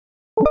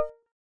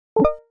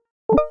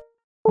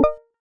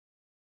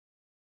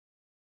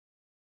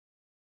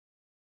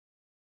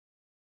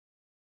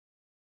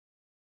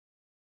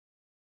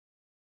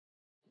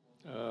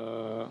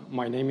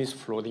My name is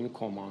Florin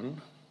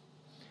Coman,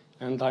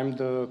 and I'm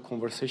the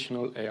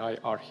conversational AI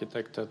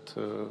architect at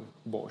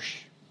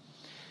Bosch.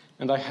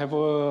 And I have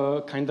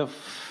a kind of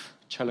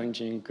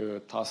challenging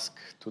task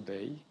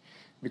today,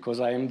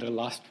 because I am the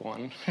last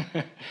one.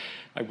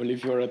 I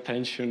believe your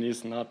attention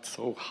is not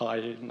so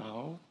high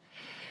now.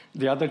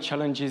 The other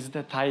challenge is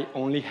that I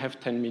only have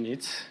 10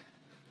 minutes.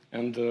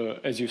 And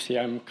as you see,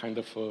 I'm kind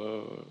of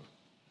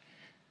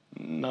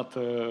not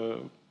a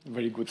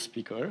very good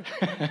speaker.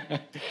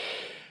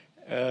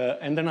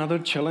 And another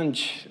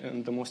challenge,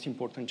 and the most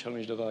important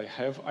challenge that I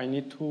have, I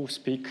need to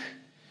speak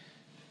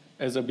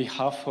as a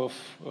behalf of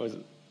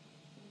an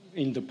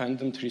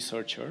independent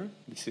researcher.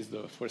 This is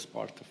the first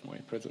part of my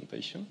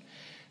presentation.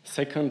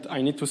 Second,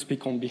 I need to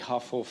speak on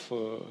behalf of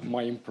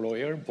my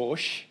employer,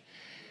 Bosch.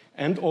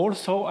 And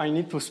also, I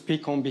need to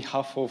speak on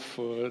behalf of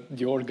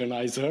the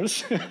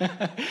organizers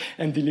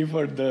and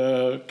deliver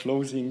the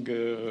closing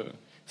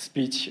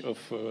speech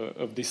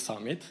of this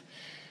summit.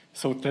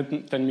 So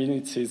 10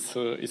 minutes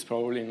is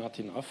probably not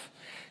enough.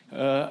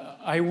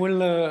 I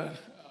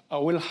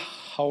will,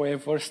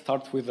 however,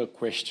 start with a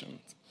question.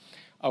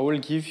 I will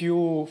give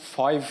you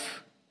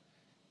 5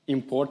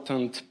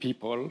 important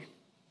people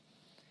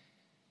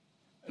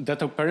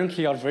that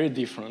apparently are very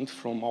different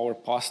from our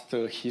past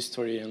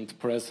history and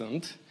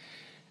present.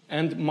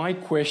 And my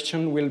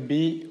question will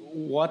be,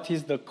 what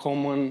is the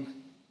common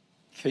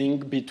thing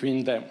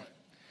between them?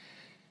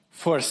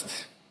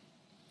 First,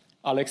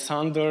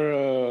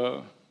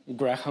 Alexander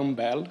Graham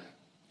Bell,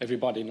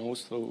 everybody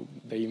knows, so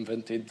they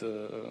invented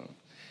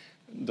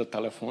the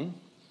telephone.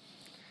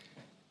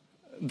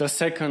 The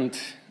second,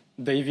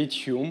 David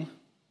Hume.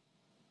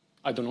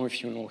 I don't know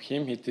if you know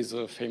him, he is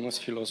a famous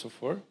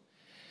philosopher.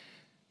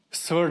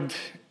 Third,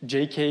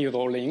 J.K.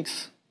 Rowling.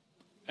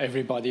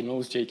 Everybody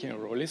knows J.K.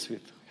 Rowling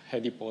with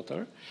Harry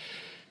Potter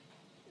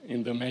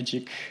in the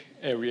magic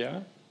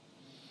area.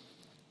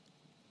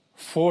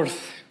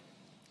 Fourth,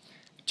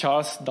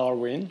 Charles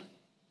Darwin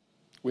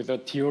with a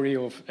theory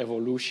of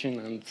evolution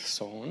and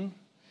so on.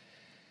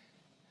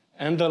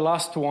 And the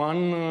last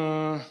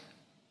one,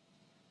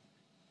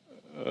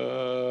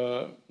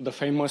 the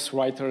famous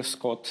writer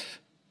Scott.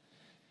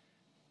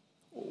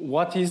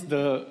 What is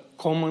the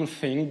common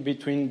thing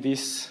between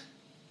these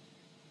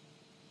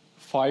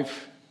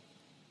 5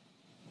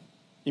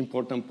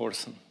 important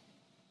persons?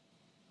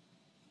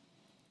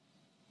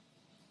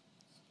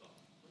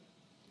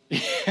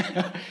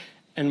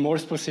 And more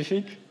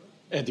specific,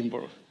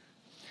 Edinburgh.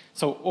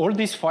 So all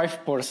these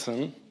 5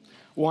 persons,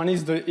 one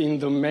is in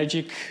the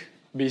magic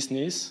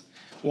business,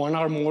 one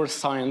are more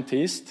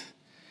scientists,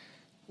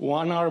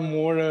 one are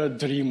more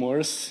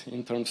dreamers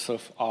in terms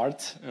of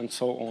art and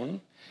so on,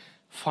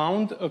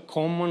 found a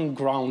common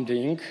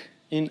grounding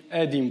in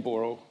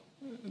Edinburgh.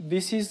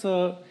 This is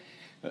so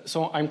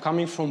I'm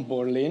coming from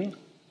Berlin.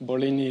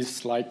 Berlin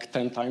is like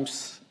 10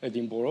 times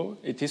Edinburgh.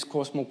 It is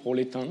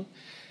cosmopolitan,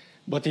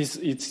 but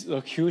it's a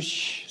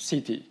huge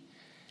city.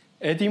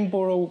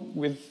 Edinburgh,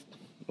 with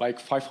like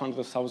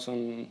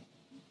 500,000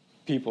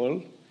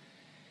 people,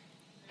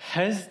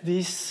 has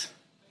this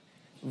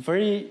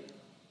very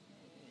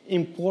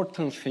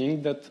important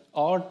thing that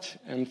art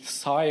and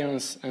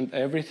science and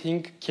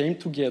everything came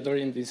together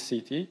in this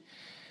city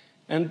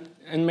and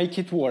make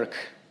it work.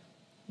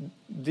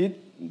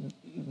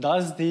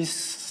 Does this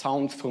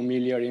sound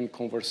familiar in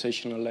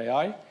conversational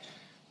AI?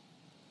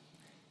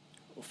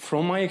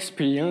 From my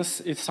experience,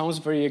 it sounds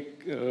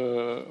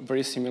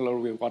very similar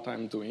with what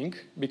I'm doing,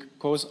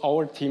 because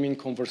our team in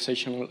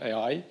conversational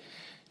AI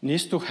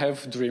needs to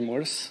have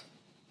dreamers,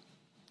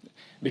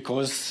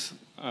 because,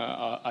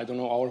 I don't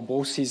know, our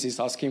bosses is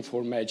asking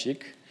for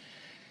magic,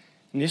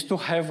 needs to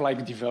have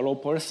like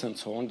developers and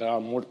so on that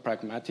are more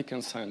pragmatic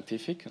and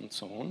scientific and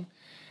so on,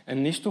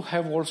 and needs to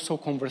have also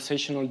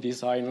conversational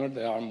designers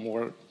that are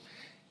more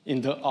in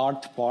the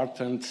art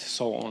part and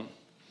so on.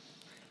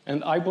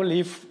 And I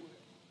believe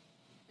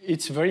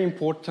it's very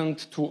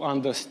important to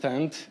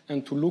understand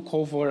and to look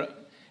over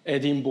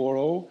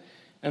Edinburgh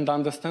and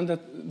understand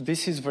that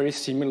this is very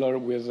similar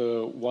with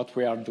what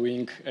we are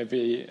doing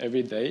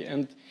every day.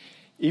 And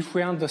if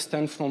we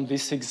understand from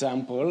this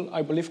example,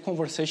 I believe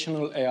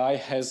conversational AI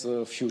has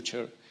a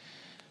future.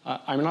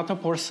 I'm not a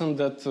person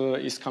that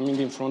is coming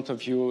in front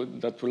of you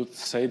that will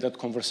say that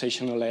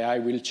conversational AI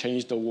will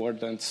change the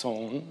world and so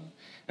on.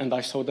 And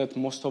I saw that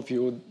most of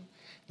you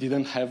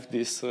didn't have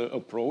this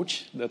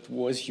approach that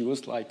was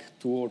used like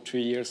 2 or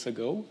 3 years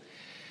ago.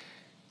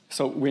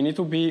 So we need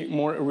to be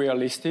more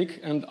realistic,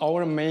 and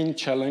our main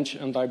challenge,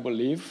 and I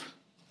believe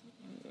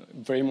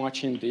very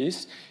much in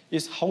this,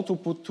 is how to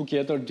put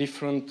together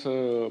different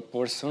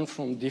persons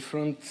from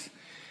different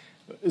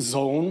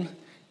zones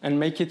and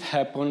make it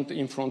happen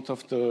in front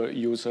of the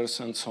users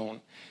and so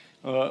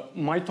on.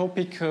 My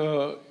topic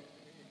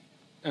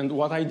and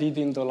what I did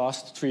in the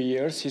last 3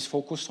 years is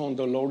focus on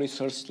the low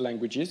research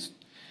languages.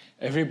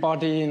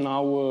 Everybody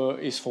now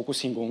is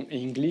focusing on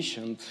English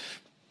and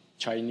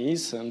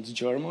Chinese and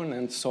German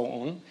and so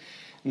on.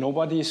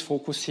 Nobody is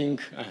focusing,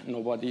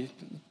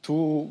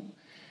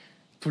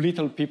 too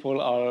little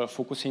people are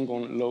focusing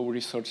on low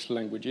research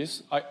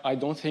languages. I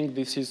don't think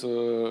this is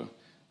a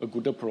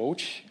good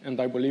approach,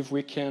 and I believe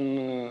we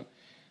can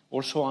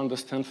also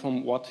understand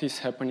from what is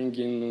happening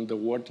in the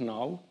world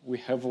now. We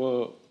have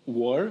a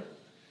war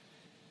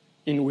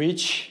in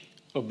which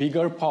a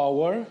bigger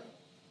power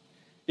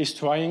is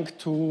trying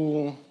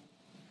to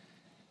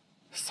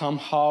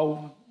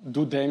somehow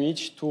do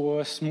damage to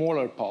a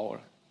smaller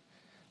power.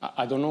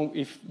 I don't know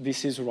if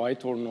this is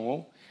right or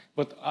no,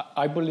 but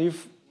I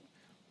believe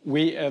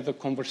we as a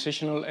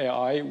conversational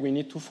AI, we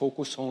need to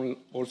focus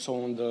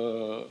also on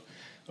the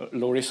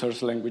low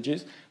research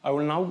languages. I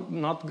will now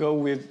not go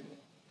with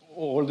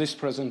all this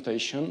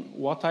presentation.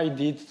 What I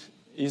did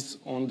is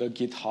on the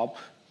GitHub.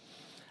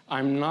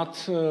 I'm not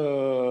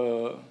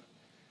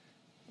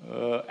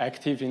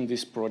active in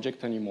this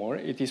project anymore.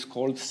 It is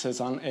called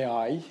Cezanne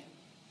AI.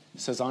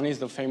 Cezanne is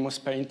the famous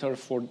painter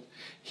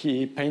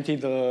he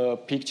painted a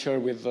picture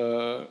with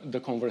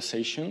the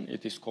conversation,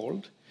 it is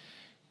called.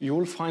 You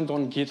will find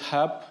on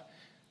GitHub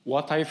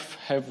what I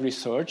have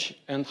researched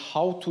and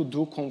how to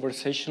do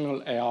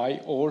conversational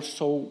AI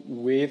also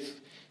with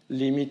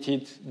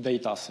limited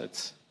data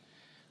sets.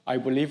 I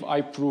believe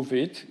I prove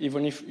it,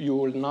 even if you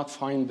will not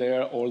find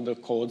there all the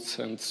codes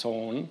and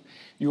so on.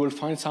 You will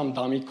find some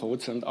dummy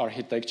codes and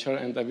architecture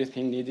and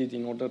everything needed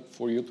in order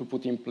for you to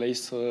put in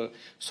place a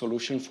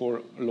solution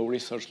for low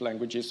research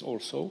languages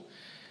also.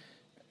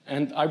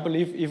 And I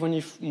believe even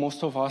if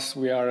most of us,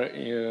 we are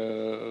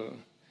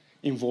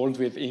involved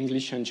with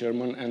English and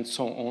German and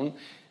so on,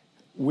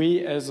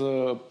 we as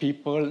a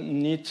people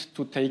need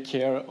to take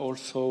care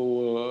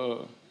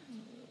also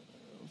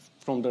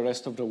from the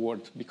rest of the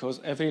world, because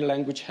every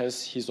language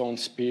has his own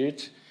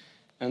spirit,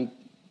 and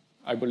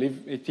I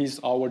believe it is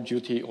our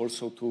duty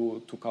also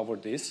to cover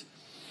this.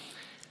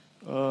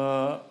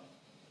 You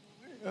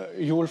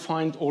will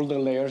find all the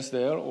layers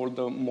there, all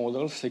the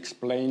models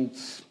explained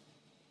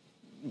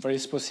very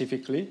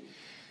specifically.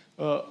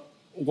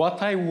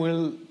 What I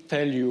will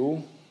tell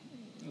you,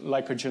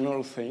 like a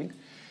general thing,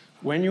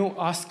 when you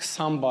ask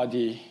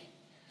somebody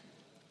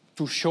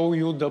to show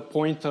you the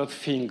pointer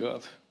finger,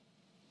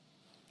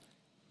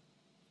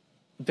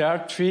 there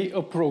are 3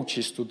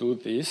 approaches to do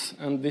this,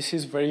 and this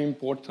is very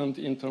important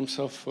in terms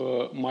of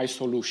my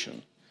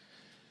solution.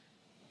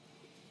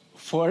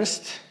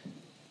 First,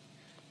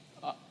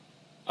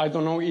 I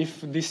don't know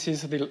if this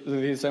is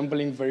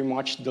resembling very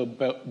much the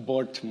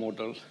BERT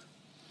model.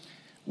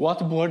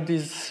 What BERT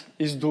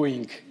is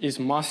doing is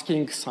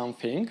masking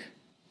something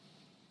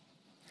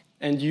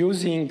and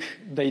using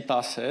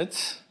data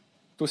sets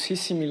to see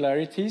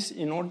similarities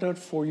in order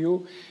for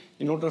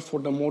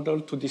the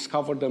model to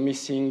discover the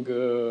missing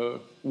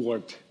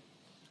word.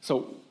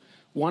 So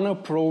one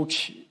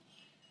approach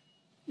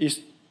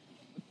is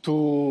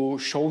to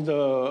show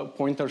the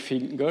pointer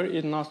finger,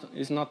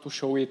 is not to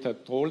show it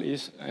at all,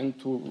 and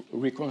to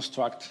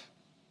reconstruct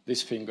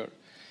this finger.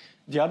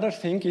 The other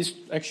thing is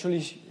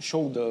actually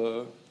show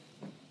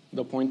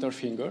the pointer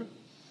finger.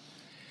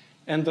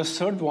 And the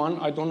third one,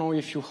 I don't know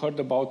if you heard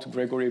about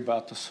Gregory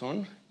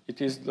Bateson.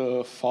 It is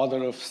the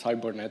father of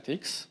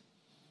cybernetics.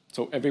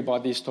 So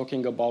everybody is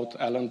talking about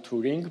Alan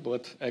Turing,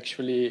 but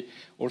actually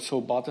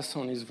also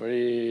Bateson is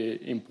very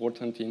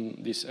important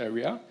in this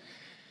area.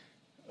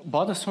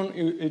 Bateson,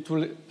 it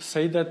will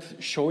say that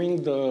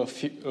showing the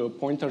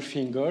pointer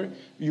finger,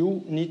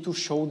 you need to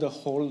show the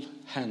whole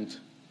hand.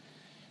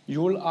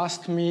 You will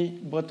ask me,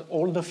 but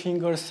all the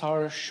fingers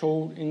are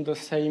shown in the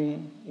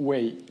same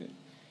way.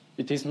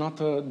 It is not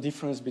a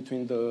difference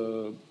between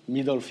the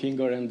middle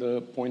finger and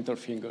the pointer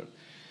finger.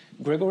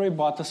 Gregory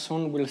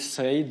Bateson will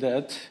say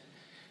that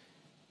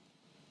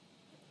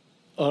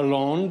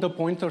alone, the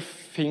pointer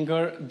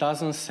finger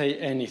doesn't say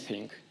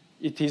anything.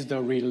 It is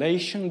the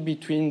relation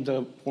between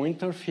the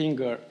pointer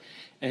finger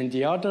and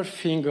the other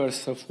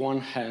fingers of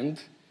one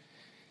hand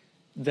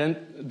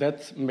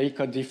that make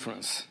a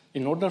difference.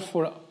 In order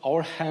for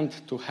our hand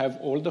to have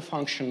all the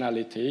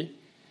functionality,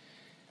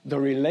 the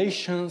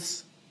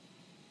relations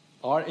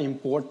are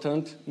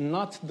important,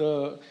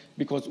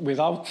 because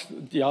without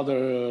the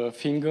other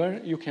finger,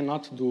 you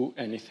cannot do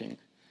anything.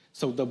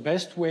 So the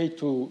best way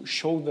to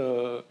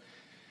show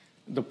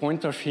the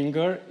pointer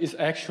finger is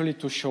actually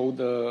to show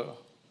the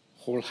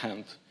whole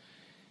hand.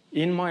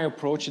 In my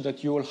approach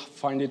that you will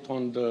find it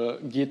on the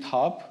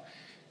GitHub,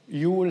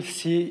 you will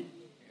see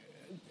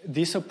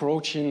this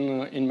approach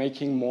in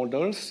making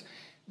models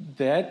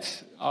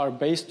that are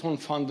based on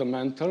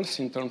fundamentals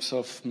in terms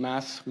of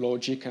math,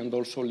 logic, and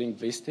also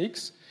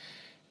linguistics.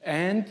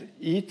 And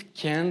it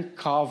can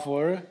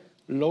cover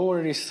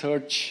lower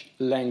research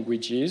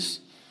languages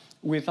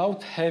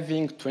without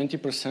having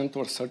 20%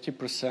 or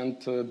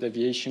 30%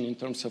 deviation in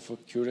terms of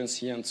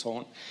accuracy and so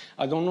on.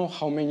 I don't know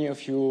how many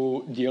of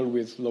you deal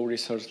with low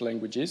research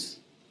languages.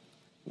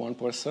 1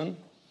 person.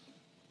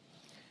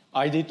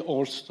 I did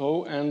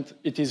also, and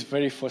it is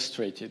very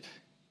frustrating,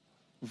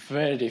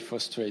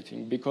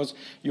 because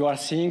you are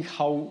seeing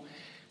how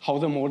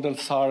the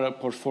models are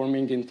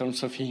performing in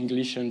terms of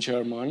English and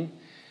German,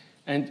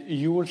 and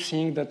you are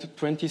seeing that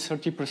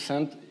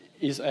 20-30%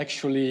 is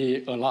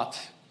actually a lot.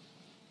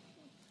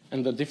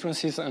 And the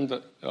differences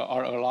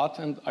are a lot,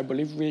 and I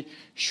believe we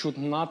should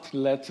not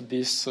let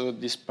this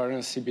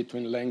disparity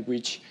between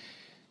language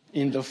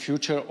in the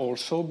future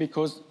also,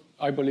 because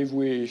I believe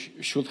we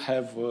should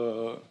have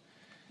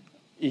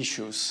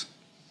issues.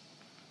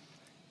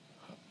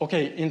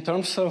 Okay, in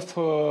terms of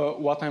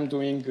what I'm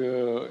doing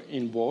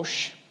in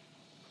Bosch,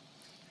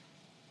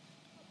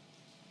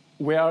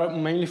 we are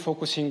mainly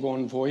focusing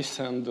on voice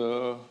and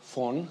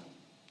phone.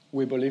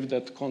 We believe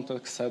that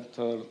contact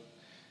center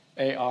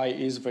AI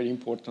is very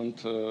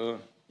important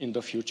in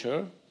the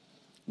future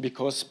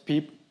because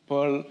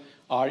people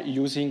are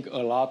using a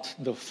lot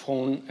the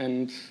phone,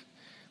 and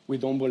we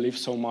don't believe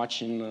so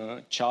much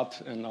in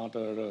chat and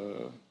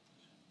other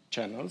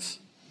channels.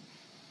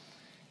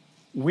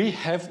 We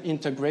have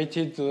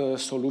integrated a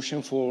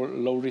solution for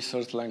low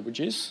research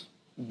languages.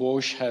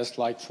 Bosch has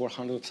like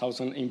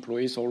 400,000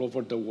 employees all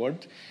over the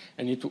world,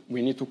 and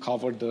we need to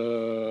cover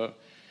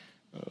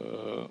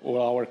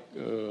all our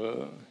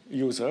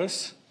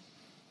users.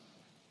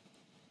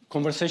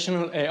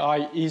 Conversational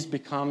AI is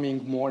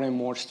becoming more and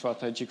more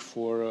strategic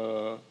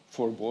for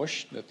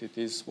Bosch, that it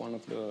is one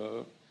of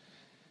the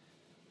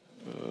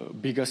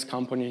biggest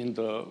company in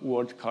the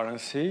world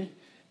currency.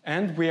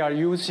 And we are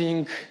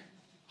using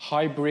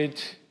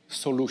hybrid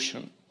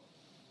solution.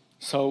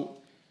 So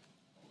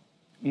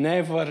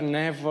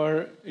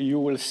never you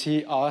will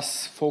see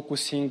us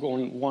focusing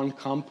on one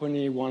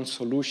company, one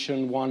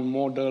solution, one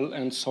model,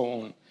 and so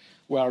on.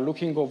 We are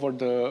looking over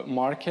the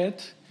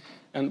market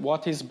and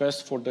what is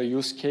best for the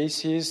use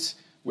cases.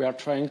 We are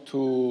trying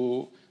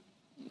to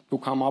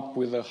come up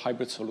with a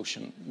hybrid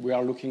solution. We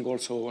are looking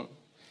also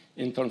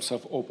in terms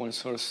of open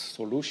source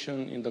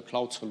solution, in the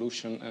cloud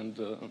solution,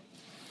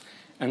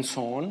 and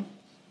so on.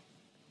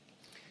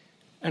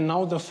 And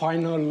now the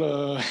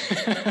final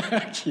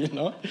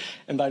keynote,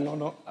 and I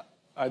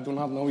do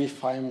not know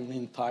if I'm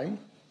in time.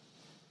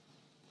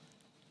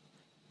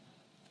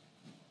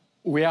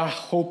 We are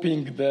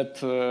hoping that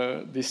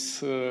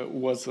this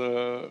was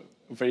a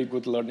very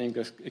good learning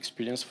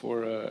experience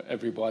for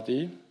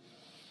everybody.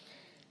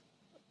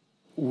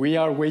 We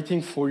are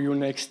waiting for you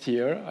next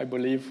year. I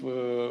believe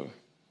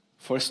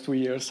first 2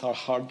 years are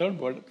harder,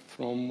 but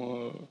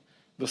from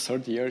the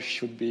third year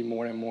should be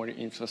more and more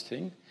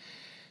interesting.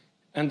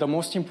 And the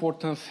most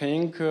important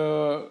thing,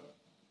 the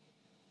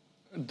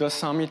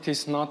summit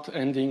is not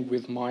ending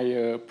with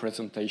my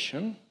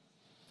presentation.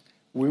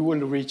 We will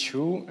reach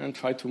you and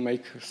try to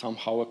make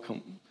somehow a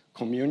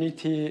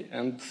community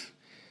and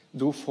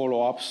do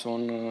follow-ups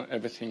on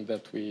everything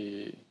that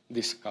we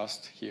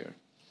discussed here.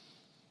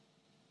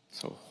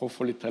 So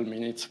hopefully 10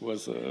 minutes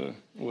was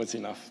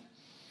enough.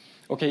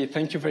 Okay,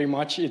 thank you very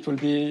much. It will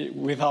be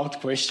without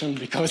question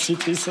because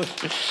it is